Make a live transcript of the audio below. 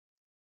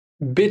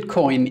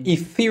Bitcoin,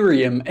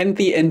 Ethereum, and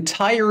the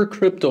entire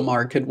crypto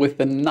market with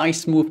a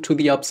nice move to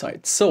the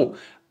upside. So,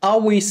 are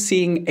we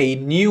seeing a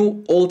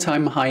new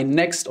all-time high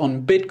next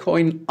on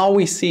Bitcoin? Are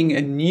we seeing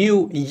a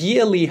new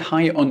yearly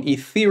high on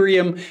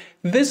Ethereum?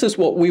 This is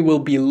what we will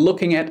be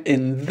looking at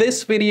in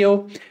this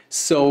video.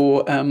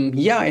 So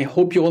yeah, I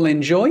hope you all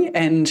enjoy,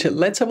 and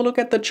let's have a look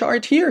at the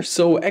chart here.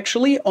 So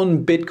actually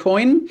on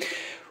Bitcoin,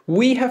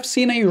 we have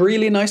seen a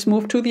really nice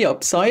move to the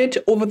upside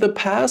over the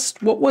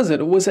past, what was it?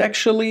 It was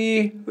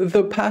actually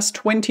the past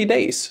 20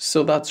 days.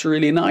 So that's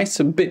really nice.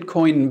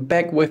 Bitcoin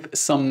back with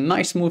some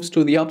nice moves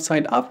to the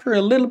upside after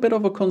a little bit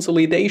of a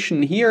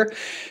consolidation here.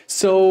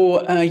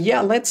 So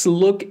yeah, let's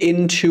look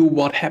into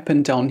what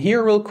happened down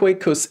here real quick,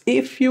 because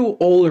if you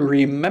all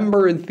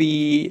remember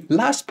the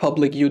last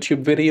public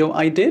YouTube video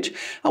I did,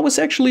 I was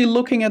actually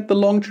looking at the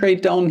long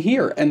trade down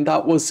here, and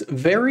that was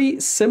very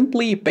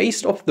simply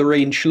based off the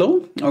range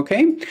low,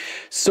 okay?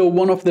 So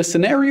one of the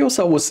scenarios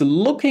I was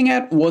looking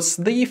at was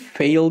the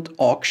failed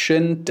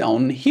auction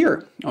down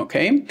here,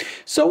 okay?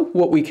 So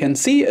what we can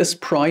see is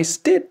price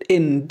did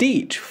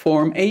indeed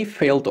form a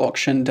failed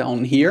auction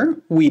down here.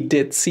 We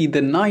did see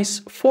the nice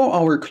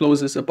 4-hour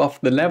closes above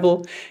the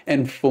level,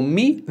 and for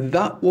me,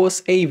 that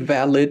was a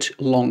valid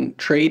long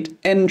trade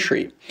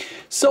entry.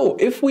 So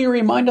if we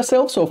remind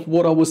ourselves of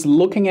what I was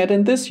looking at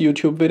in this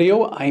YouTube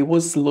video, I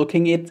was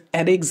looking at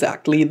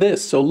exactly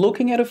this. So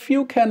looking at a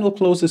few candle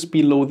closes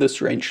below this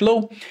range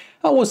low,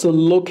 I was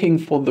looking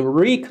for the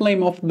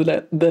reclaim of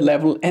the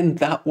level, and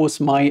that was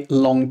my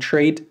long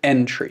trade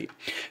entry.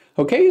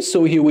 Okay,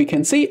 so here we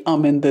can see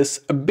I'm in this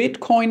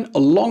Bitcoin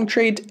long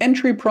trade.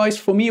 Entry price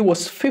for me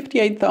was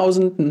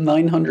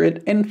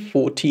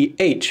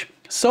 58,948.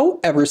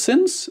 So ever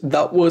since,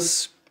 that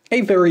was a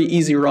very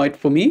easy ride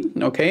for me,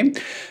 okay?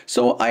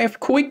 So I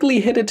have quickly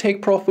hit a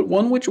take profit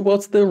one, which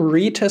was the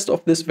retest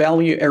of this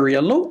value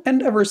area low,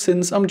 and ever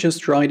since I'm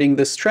just riding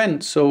this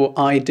trend. So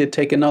I did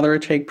take another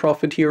take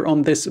profit here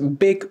on this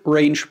big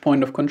range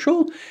point of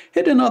control,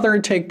 hit another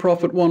take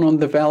profit one on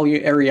the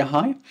value area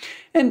high,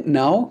 and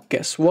now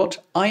guess what?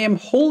 I am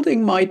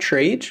holding my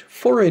trade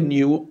for a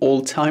new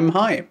all-time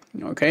high,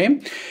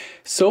 okay?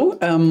 So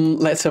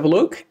let's have a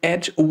look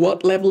at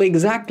what level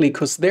exactly,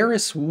 because there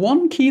is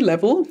one key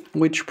level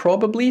which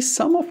probably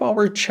some of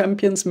our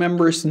Champions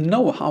members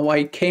know how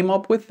I came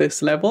up with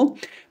this level,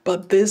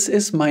 but this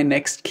is my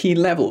next key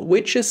level,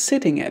 which is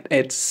sitting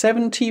at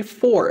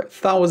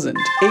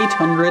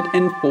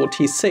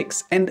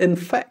 74,846, and in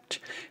fact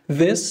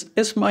this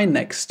is my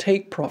next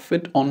take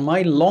profit on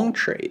my long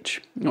trade,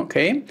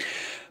 okay?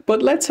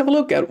 But let's have a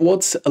look at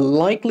what's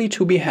likely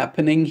to be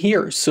happening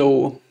here.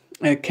 So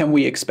can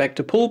we expect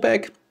a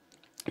pullback?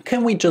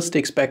 Can we just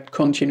expect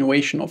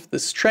continuation of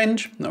this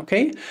trend?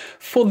 Okay,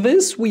 for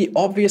this we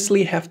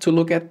obviously have to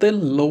look at the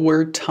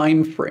lower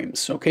time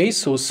frames. Okay,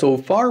 so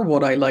far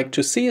what I like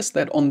to see is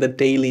that on the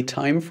daily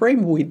time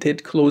frame we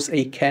did close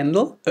a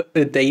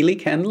daily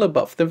candle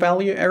above the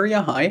value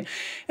area high,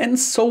 and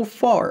so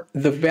far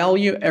the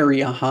value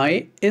area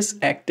high is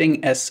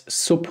acting as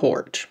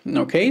support.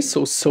 Okay,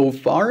 so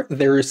far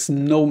there is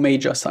no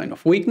major sign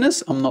of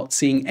weakness. I'm not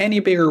seeing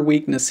any bigger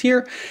weakness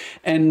here,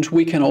 and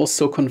we can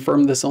also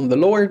confirm this on the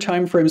lower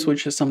time frames,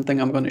 which is something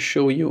I'm going to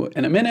show you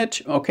in a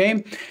minute,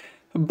 okay?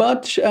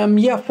 But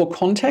yeah, for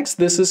context,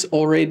 this is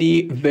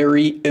already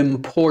very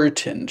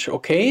important,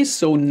 okay?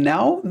 So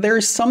now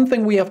there's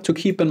something we have to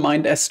keep in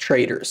mind as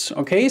traders,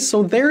 okay?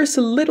 So there's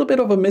a little bit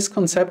of a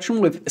misconception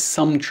with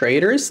some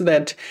traders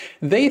that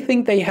they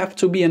think they have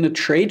to be in a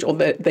trade, or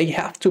that they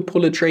have to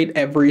pull a trade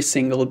every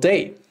single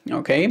day,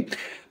 okay?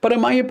 But in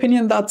my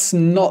opinion, that's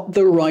not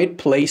the right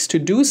place to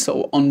do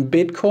so. On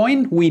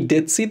Bitcoin, we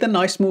did see the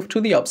nice move to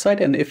the upside,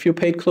 and if you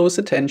paid close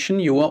attention,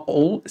 you are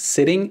all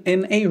sitting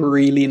in a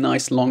really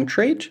nice long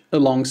trade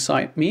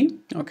alongside me,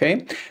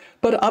 okay?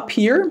 But up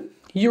here,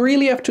 you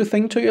really have to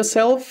think to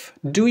yourself,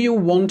 do you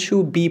want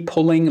to be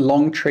pulling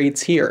long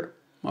trades here?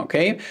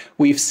 Okay,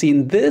 we've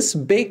seen this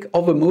big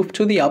of a move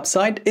to the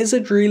upside. Is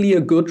it really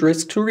a good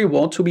risk to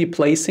reward to be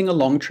placing a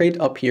long trade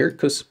up here?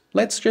 Because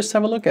let's just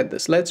have a look at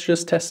this. Let's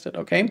just test it,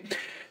 okay?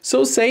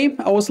 So say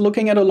I was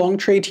looking at a long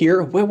trade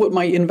here, where would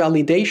my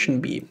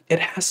invalidation be? It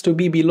has to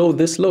be below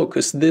this low,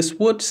 because this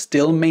would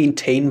still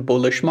maintain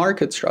bullish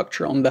market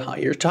structure on the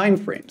higher time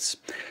frames.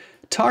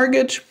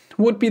 Target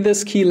would be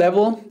this key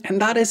level,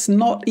 and that is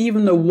not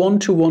even a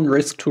one-to-one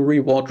risk to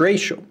reward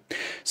ratio.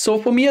 So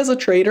for me as a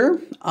trader,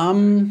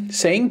 I'm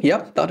saying,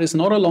 yeah, that is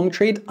not a long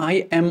trade.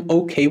 I am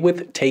okay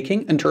with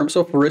taking in terms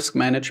of risk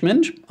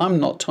management. I'm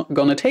not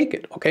gonna take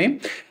it, okay?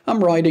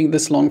 I'm riding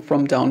this long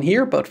from down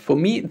here, but for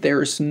me,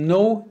 there's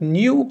no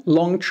new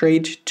long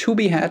trade to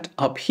be had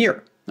up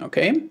here,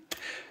 okay?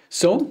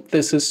 So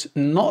this is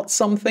not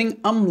something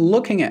I'm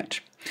looking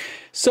at.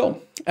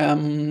 So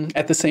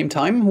at the same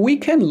time, we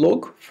can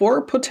look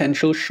for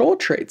potential short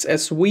trades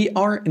as we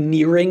are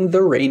nearing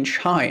the range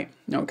high,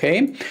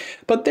 okay?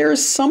 But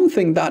there's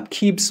something that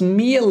keeps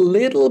me a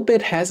little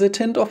bit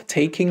hesitant of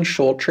taking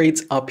short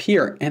trades up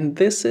here, and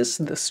this is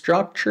the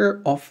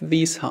structure of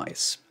these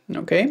highs,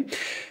 okay?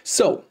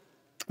 So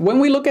when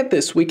we look at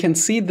this, we can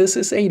see this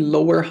is a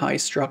lower high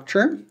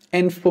structure.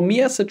 And for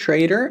me as a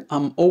trader,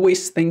 I'm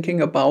always thinking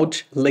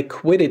about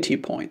liquidity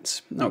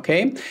points,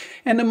 okay?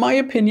 And in my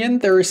opinion,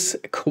 there's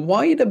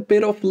quite a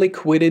bit of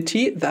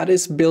liquidity that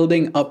is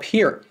building up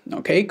here,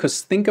 okay?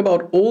 Because think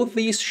about all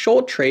these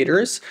short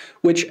traders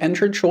which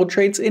entered short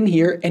trades in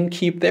here and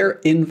keep their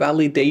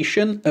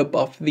invalidation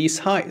above these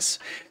highs.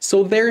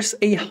 So there's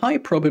a high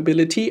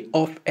probability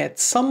of at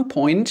some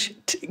point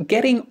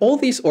getting all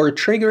these or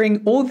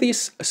triggering all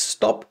these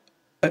stop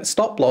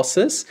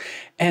losses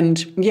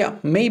and yeah,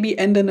 maybe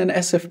end in an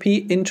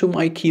SFP into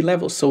my key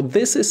level. So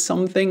this is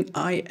something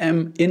I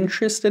am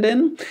interested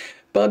in.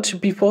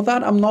 But before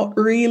that, I'm not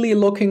really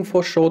looking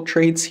for short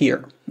trades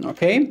here.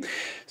 Okay,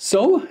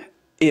 so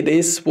it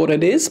is what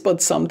it is,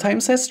 but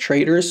sometimes as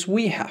traders,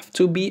 we have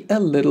to be a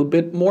little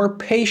bit more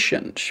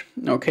patient,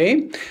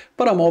 okay?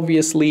 But I'm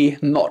obviously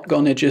not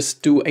gonna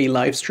just do a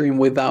live stream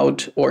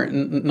without, or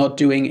not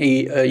doing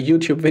a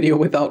YouTube video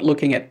without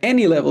looking at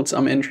any levels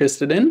I'm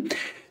interested in.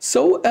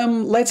 So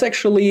let's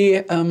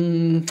actually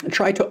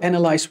try to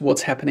analyze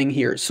what's happening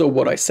here. So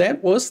what I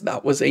said was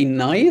that was a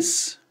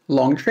nice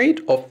long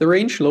trade off the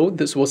range low.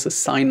 This was a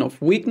sign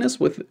of weakness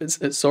with,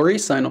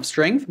 sign of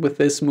strength with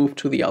this move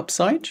to the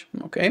upside,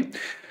 okay?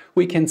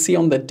 We can see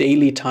on the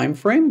daily time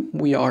frame,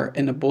 we are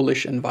in a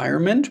bullish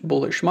environment,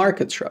 bullish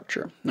market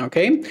structure,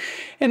 okay?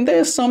 And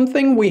there's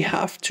something we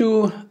have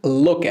to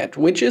look at,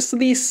 which is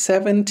the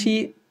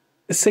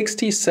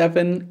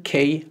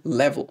 67K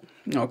level.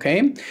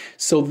 Okay,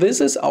 so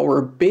this is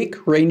our big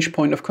range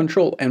point of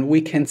control, and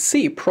we can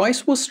see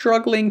price was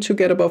struggling to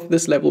get above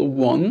this level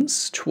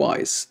once,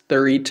 twice,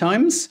 3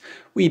 times.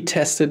 We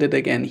tested it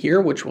again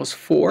here, which was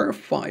 4,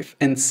 5,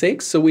 and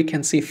 6. So we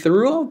can see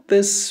throughout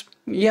this,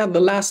 the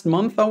last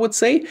month, I would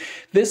say,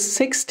 this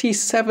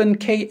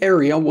 67K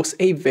area was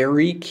a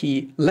very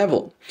key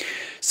level.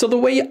 So the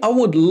way I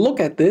would look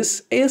at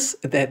this is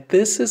that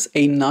this is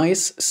a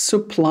nice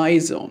supply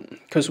zone,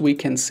 because we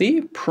can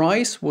see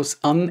price was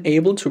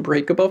unable to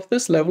break above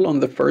this level on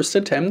the first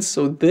attempt.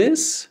 So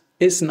this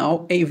is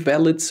now a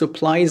valid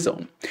supply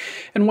zone.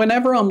 And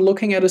whenever I'm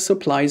looking at a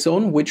supply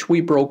zone, which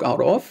we broke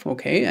out of,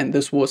 okay, and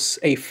this was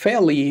a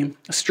fairly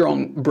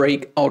strong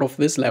break out of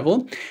this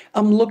level,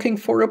 I'm looking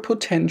for a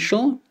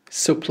potential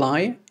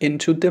supply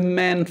into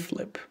demand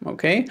flip,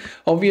 okay?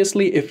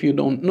 Obviously, if you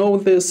don't know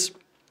this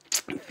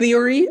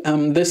theory,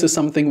 this is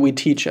something we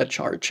teach at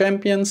Chart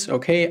Champions,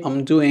 okay?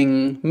 I'm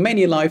doing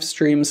many live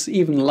streams,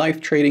 even live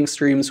trading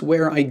streams,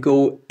 where I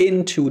go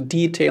into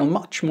detail,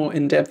 much more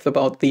in depth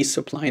about these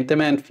supply and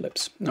demand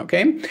flips,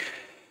 okay?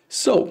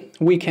 So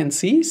we can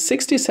see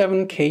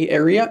 67K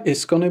area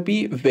is going to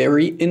be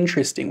very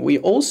interesting. We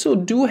also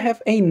do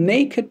have a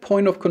naked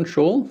point of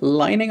control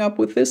lining up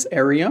with this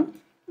area.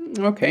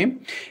 Okay,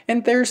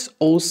 and there's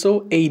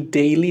also a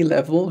daily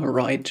level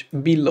right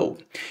below.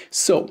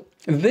 So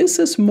this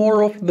is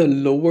more of the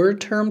lower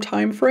term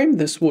time frame.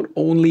 This would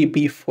only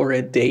be for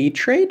a day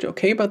trade,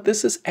 okay? But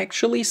this is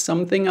actually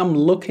something I'm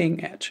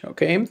looking at,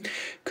 okay?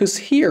 Because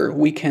here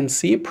we can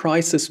see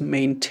prices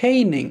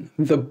maintaining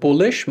the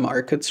bullish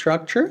market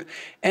structure,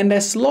 and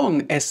as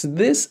long as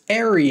this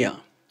area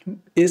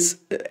is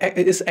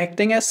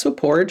acting as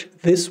support,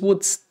 this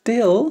would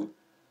still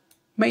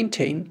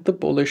maintain the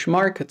bullish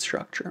market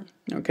structure,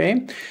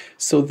 okay?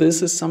 So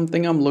this is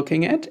something I'm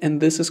looking at, and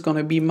this is going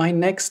to be my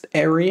next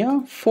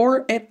area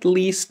for at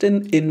least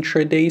an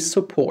intraday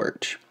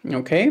support,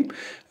 okay?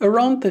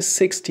 Around the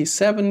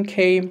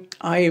 67K,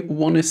 I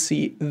want to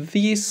see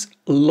these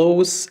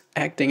lows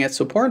acting as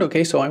support,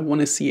 okay? So I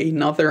want to see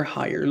another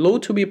higher low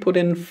to be put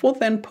in for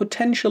then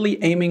potentially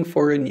aiming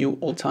for a new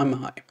all-time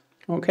high.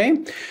 Okay,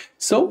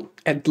 so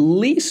at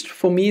least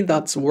for me,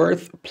 that's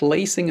worth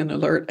placing an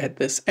alert at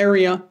this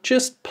area,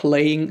 just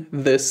playing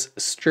this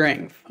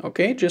strength,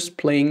 okay, just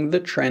playing the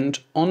trend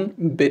on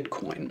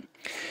Bitcoin.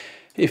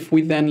 If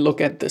we then look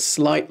at the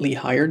slightly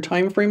higher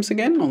time frames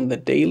again on the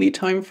daily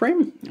time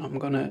frame, I'm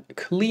gonna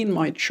clean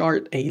my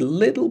chart a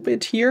little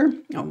bit here.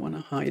 I want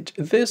to hide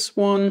this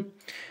one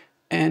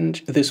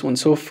and this one.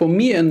 So for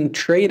me in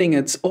trading,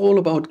 it's all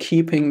about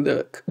keeping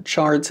the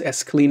charts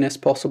as clean as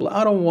possible.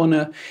 I don't want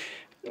to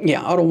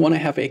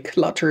have a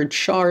cluttered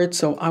chart,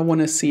 so I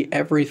want to see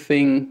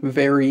everything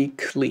very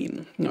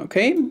clean,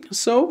 okay?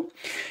 So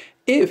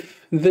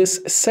if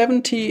this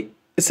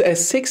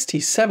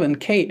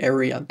 67K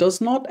area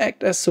does not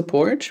act as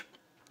support,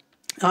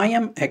 I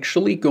am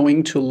actually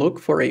going to look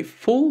for a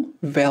full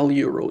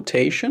value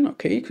rotation,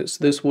 okay, because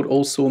this would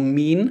also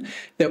mean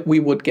that we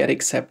would get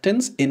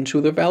acceptance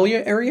into the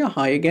value area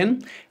high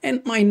again.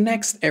 And my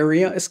next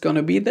area is going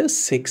to be the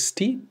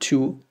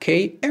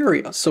 62K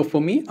area. So for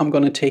me, I'm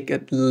going to take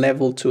it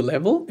level to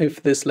level.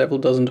 If this level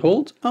doesn't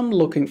hold, I'm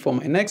looking for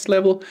my next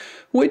level,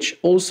 which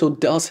also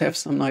does have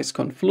some nice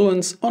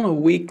confluence on a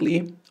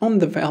weekly on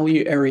the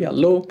value area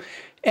low,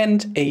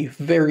 and a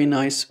very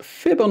nice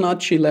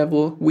Fibonacci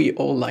level we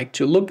all like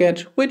to look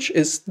at, which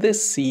is the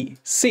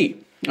CC.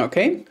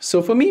 Okay,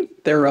 so for me,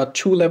 there are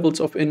 2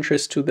 levels of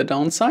interest to the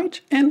downside,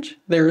 and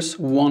there's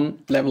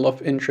 1 level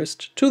of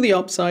interest to the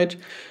upside,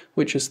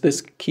 which is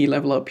this key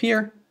level up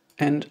here,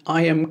 and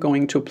I am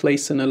going to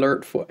place an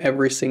alert for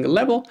every single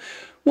level.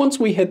 Once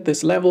we hit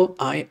this level,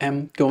 I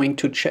am going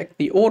to check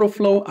the order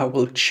flow, I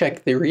will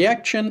check the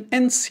reaction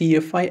and see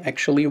if I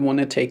actually want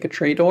to take a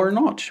trade or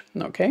not,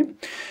 okay?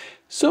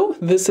 So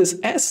this is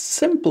as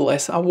simple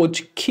as I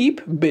would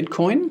keep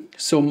Bitcoin.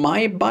 So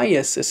my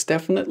bias is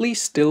definitely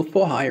still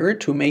for higher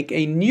to make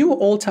a new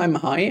all-time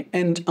high.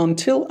 And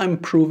until I'm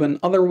proven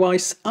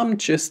otherwise, I'm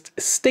just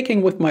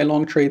sticking with my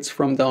long trades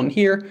from down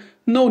here.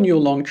 No new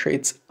long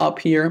trades up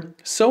here.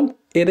 So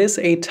it is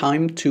a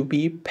time to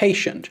be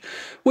patient,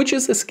 which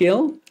is a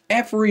skill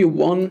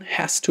everyone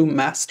has to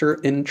master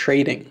in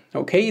trading,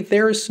 okay?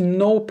 There's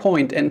no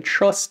point, and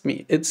trust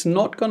me, it's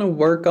not gonna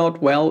work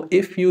out well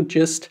if you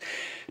just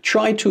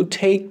try to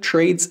take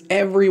trades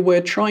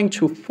everywhere, trying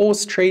to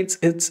force trades.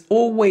 It's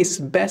always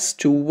best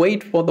to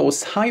wait for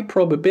those high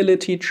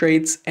probability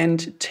trades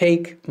and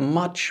take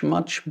much,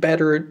 much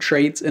better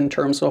trades in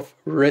terms of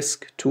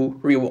risk to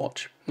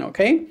reward,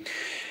 okay?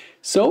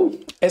 So,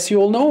 as you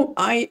all know,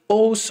 I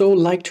also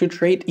like to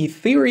trade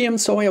Ethereum,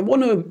 so I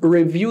want to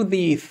review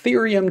the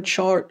Ethereum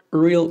chart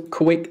real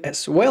quick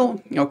as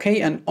well,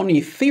 okay? And on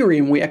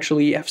Ethereum, we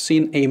actually have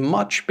seen a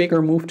much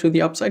bigger move to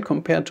the upside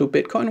compared to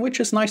Bitcoin, which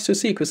is nice to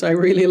see because I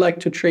really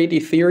like to trade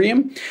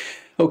Ethereum.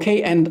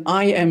 Okay, and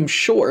I am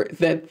sure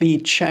that the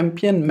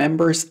champion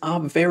members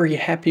are very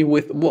happy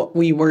with what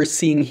we were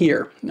seeing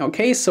here.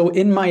 Okay, so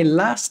in my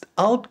last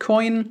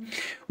altcoin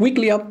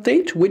weekly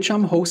update, which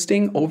I'm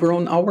hosting over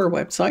on our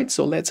website,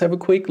 so let's have a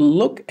quick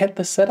look at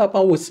the setup I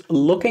was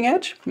looking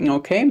at.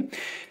 Okay,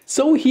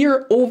 so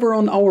here over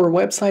on our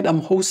website, I'm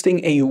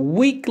hosting a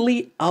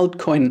weekly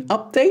altcoin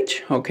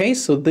update. Okay,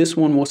 so this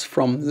one was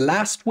from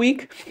last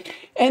week.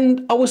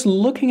 And I was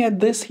looking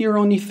at this here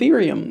on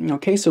Ethereum.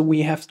 Okay, so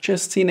we have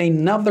just seen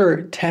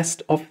another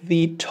test of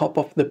the top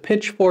of the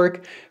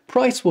pitchfork.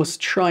 Price was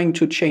trying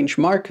to change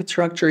market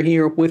structure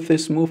here with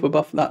this move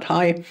above that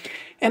high.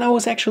 And I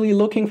was actually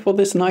looking for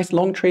this nice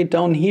long trade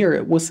down here.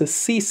 It was a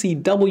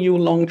CCW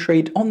long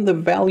trade on the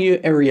value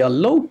area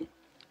low.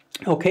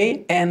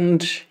 Okay,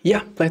 and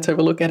yeah, let's have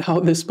a look at how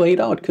this played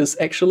out, because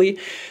actually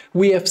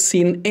we have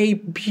seen a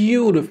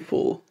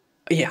beautiful,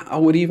 yeah, I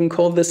would even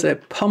call this a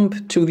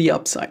pump to the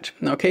upside.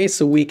 Okay,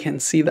 so we can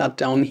see that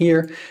down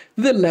here.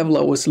 The level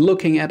I was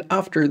looking at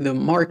after the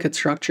market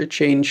structure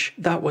change,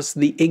 that was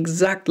the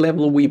exact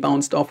level we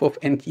bounced off of.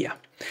 And yeah,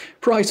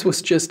 price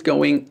was just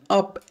going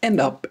up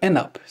and up and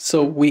up.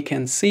 So we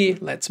can see,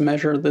 let's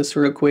measure this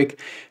real quick.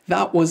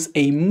 That was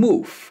a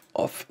move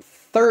of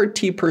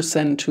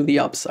 30% to the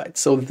upside.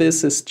 So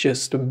this is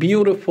just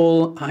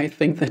beautiful. I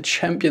think the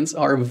champions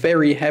are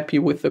very happy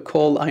with the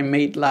call I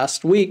made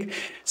last week.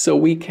 So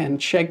we can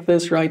check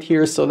this right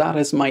here. So that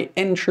is my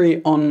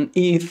entry on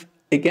ETH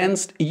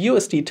against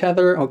USD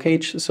Tether. Okay,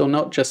 so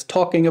not just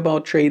talking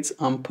about trades,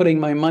 I'm putting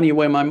my money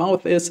where my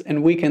mouth is,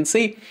 and we can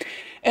see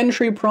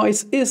entry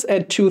price is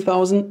at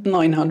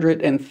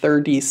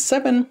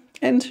 2,937.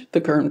 And the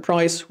current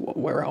price,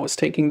 where I was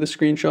taking the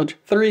screenshot,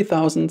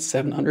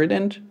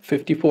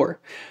 3,754.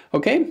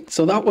 Okay,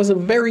 so that was a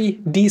very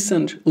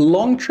decent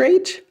long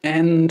trade.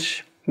 And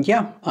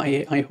yeah,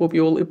 I hope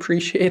you all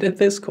appreciated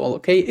this call.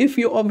 Okay, if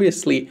you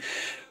obviously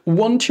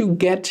want to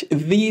get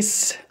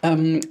these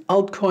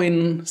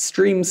altcoin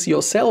streams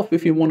yourself,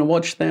 if you want to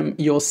watch them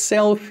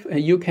yourself,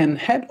 you can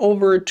head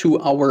over to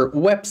our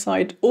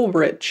website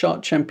over at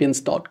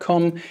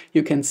chartchampions.com.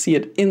 You can see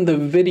it in the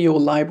video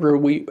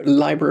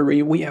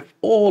library. We have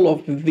all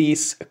of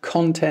these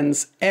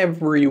contents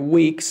every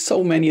week,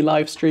 so many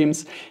live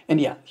streams. And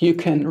yeah, you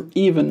can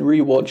even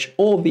rewatch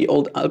all the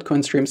old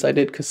altcoin streams I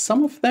did, because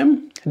some of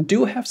them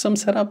do have some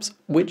setups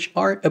which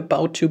are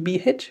about to be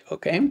hit,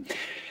 okay?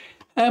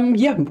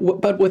 Yeah,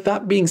 but with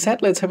that being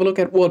said, let's have a look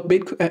at what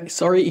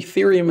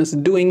Ethereum is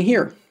doing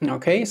here.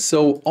 Okay,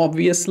 so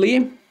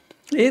obviously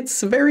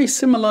it's very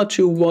similar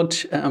to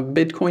what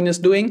Bitcoin is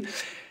doing.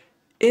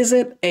 Is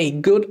it a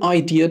good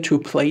idea to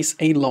place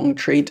a long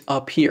trade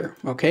up here?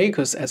 Okay,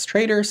 because as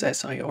traders,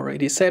 as I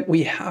already said,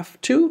 we have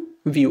to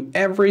view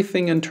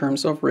everything in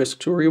terms of risk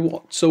to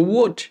reward. So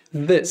would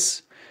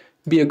this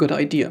be a good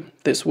idea?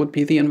 This would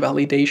be the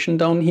invalidation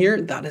down here.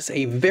 That is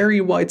a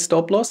very wide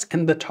stop loss,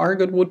 and the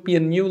target would be a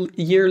new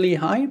yearly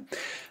high.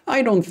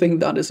 I don't think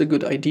that is a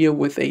good idea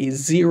with a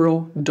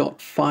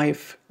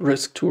 0.5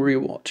 risk to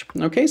reward.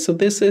 Okay, so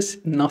this is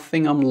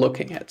nothing I'm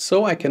looking at.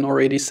 So I can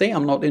already say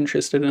I'm not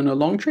interested in a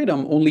long trade.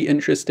 I'm only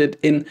interested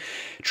in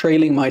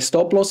trailing my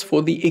stop loss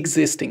for the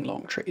existing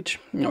long trade.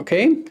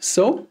 Okay,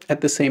 so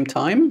at the same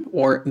time,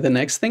 or the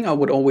next thing I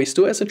would always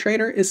do as a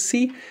trader is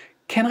see,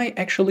 can I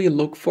actually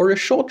look for a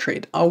short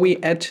trade? Are we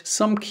at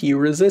some key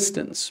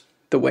resistance?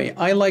 The way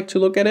I like to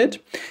look at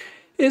it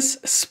is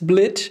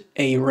split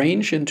a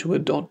range into a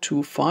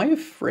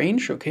 0.25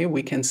 range. Okay,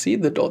 we can see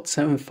the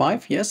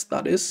 0.75. Yes,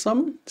 that is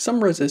some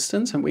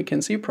resistance, and we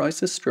can see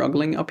price is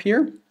struggling up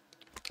here.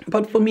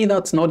 But for me,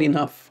 that's not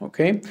enough,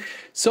 okay?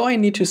 So I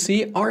need to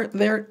see, are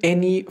there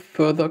any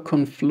further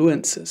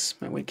confluences?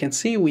 And we can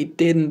see we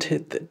didn't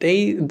hit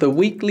the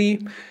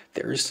weekly.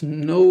 There's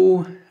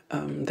no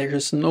There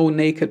is no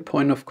naked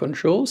point of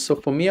control. So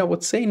for me, I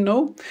would say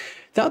no.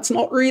 That's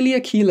not really a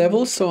key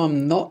level, so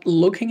I'm not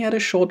looking at a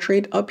short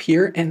trade up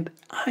here, and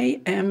I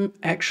am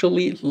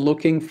actually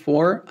looking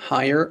for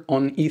higher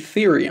on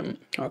Ethereum,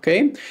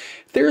 okay?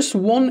 There's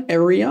one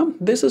area,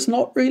 this is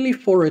not really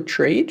for a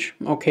trade,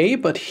 okay,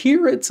 but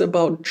here it's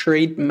about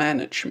trade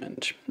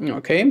management,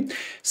 okay?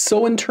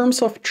 So in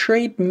terms of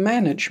trade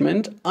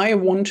management, I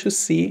want to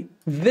see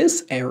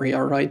this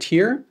area right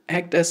here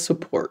act as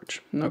support,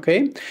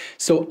 okay?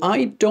 So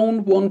I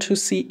don't want to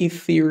see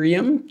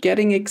Ethereum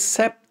getting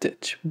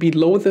accepted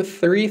below the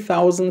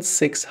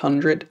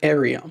 3,600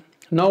 area.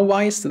 Now,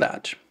 why is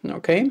that?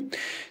 Okay,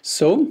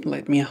 so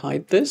let me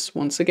hide this.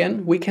 Once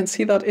again, we can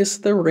see that is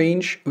the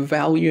range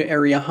value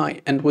area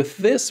high. And with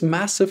this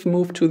massive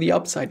move to the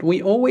upside,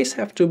 we always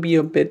have to be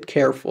a bit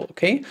careful,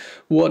 okay?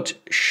 What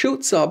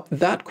shoots up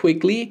that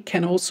quickly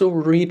can also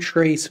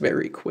retrace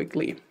very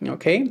quickly,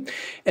 okay?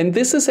 And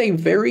this is a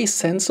very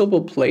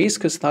sensible place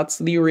because that's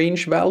the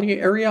range value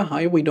area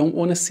high. We don't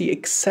want to see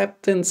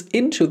acceptance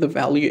into the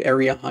value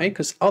area high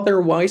because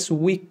otherwise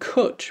we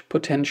could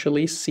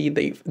potentially see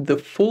the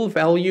full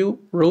value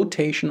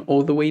rotation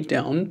all the way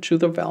down to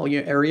the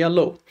value area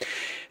low.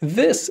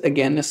 This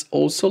again is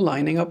also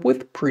lining up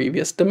with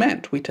previous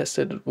demand. We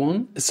tested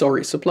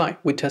it supply.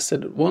 We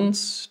tested it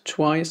once,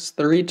 twice,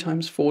 3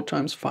 times, 4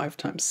 times, 5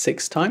 times,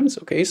 6 times.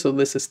 Okay, so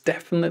this is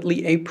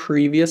definitely a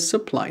previous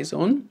supply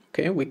zone.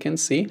 Okay, we can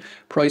see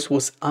price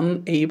was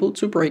unable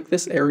to break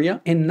this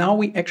area, and now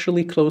we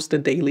actually closed the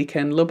daily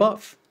candle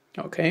above.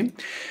 Okay,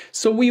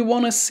 so we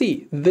want to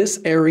see this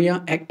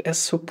area act as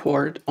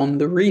support on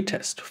the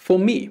retest for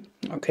me.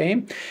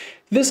 Okay,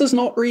 this is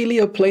not really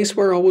a place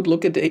where I would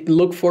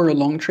look for a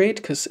long trade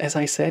because, as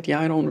I said,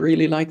 yeah, I don't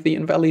really like the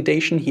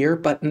invalidation here,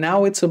 but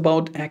now it's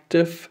about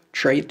active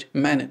trade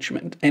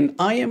management, and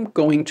I am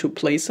going to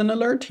place an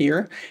alert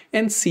here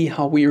and see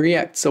how we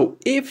react. So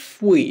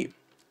if we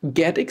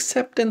get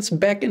acceptance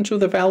back into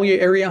the value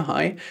area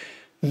high,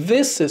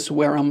 this is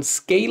where I'm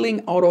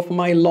scaling out of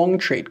my long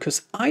trade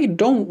because I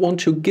don't want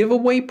to give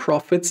away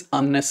profits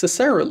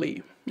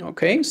unnecessarily.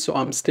 Okay, so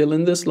I'm still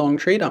in this long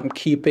trade. I'm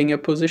keeping a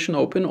position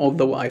open,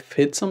 although I've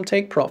hit some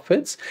take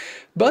profits.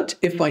 But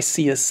if I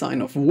see a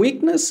sign of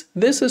weakness,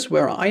 this is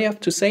where I have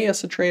to say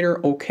as a trader,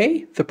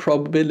 okay, the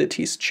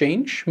probabilities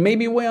change.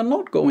 Maybe we are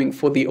not going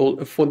for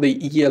the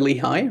yearly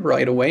high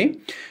right away.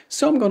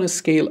 So I'm going to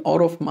scale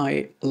out of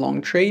my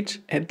long trade,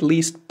 at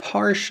least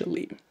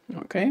partially.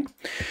 Okay.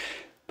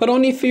 But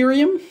on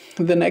Ethereum,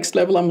 the next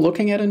level I'm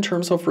looking at in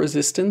terms of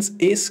resistance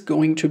is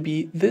going to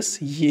be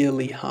this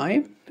yearly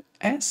high,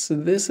 as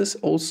this is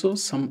also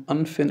some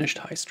unfinished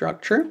high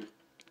structure.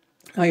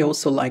 I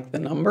also like the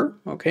number,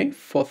 okay,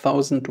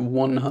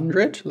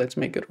 4,100. Let's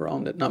make it a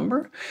rounded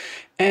number.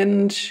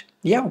 And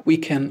yeah, we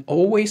can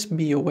always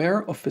be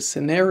aware of a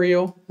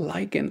scenario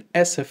like an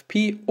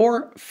SFP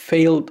or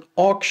failed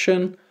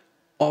auction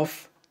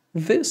of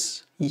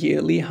this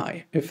yearly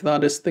high. If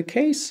that is the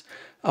case,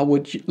 I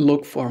would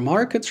look for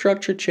market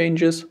structure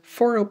changes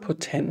for a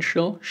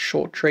potential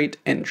short trade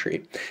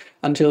entry.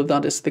 Until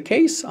that is the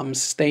case, I'm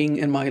staying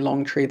in my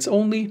long trades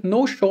only,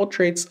 no short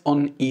trades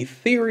on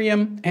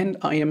Ethereum, and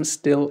I am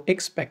still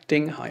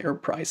expecting higher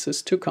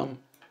prices to come.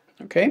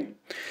 Okay,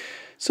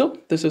 so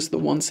this is the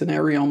one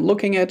scenario I'm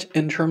looking at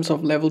in terms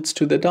of levels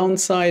to the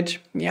downside.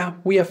 Yeah,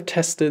 we have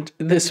tested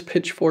this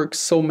pitchfork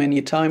so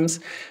many times.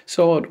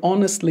 So I'd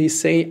honestly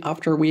say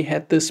after we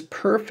had this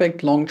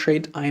perfect long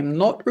trade, I'm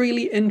not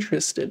really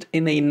interested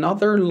in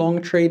another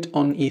long trade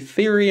on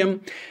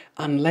Ethereum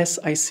unless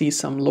I see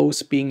some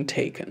lows being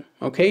taken.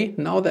 Okay,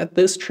 now that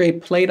this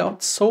trade played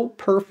out so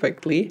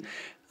perfectly,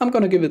 I'm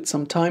going to give it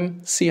some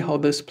time, see how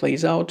this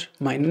plays out.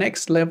 My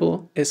next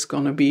level is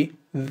going to be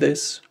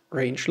this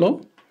range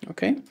low.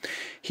 Okay,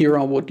 here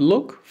I would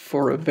look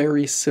for a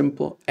very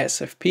simple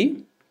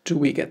SFP. Do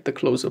we get the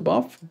close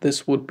above?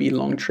 This would be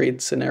long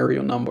trade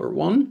scenario number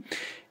 1.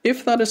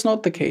 If that is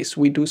not the case,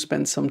 we do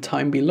spend some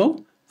time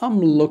below. I'm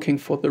looking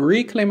for the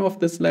reclaim of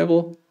this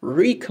level,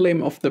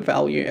 reclaim of the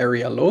value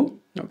area low.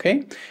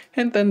 Okay,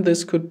 and then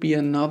this could be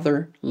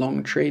another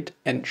long trade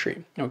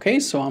entry. Okay,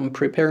 so I'm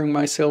preparing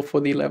myself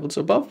for the levels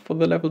above, for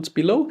the levels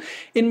below.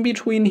 In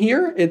between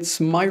here, it's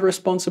my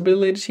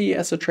responsibility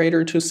as a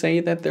trader to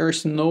say that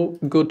there's no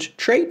good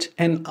trade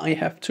and I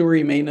have to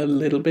remain a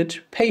little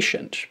bit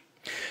patient.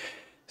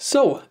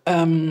 So,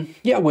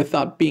 yeah, with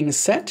that being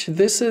said,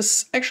 this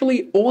is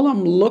actually all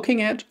I'm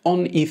looking at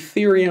on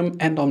Ethereum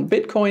and on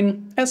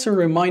Bitcoin. As a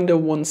reminder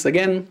once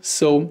again,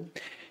 so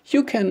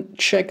you can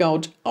check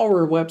out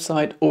our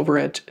website over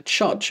at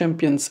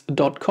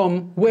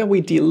chartchampions.com, where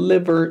we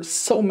deliver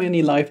so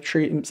many live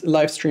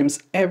streams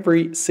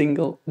every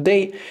single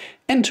day.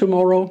 And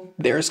tomorrow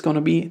there's going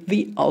to be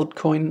the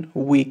altcoin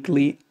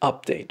weekly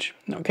update.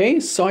 Okay,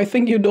 so I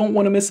think you don't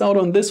want to miss out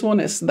on this one,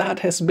 as that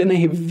has been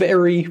a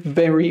very,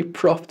 very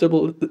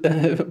profitable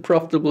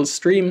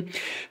stream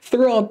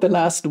throughout the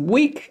last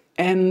week.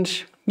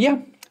 And yeah,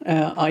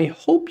 I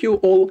hope you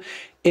all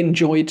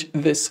enjoyed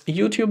this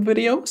YouTube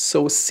video.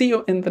 So see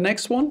you in the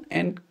next one,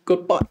 and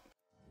goodbye.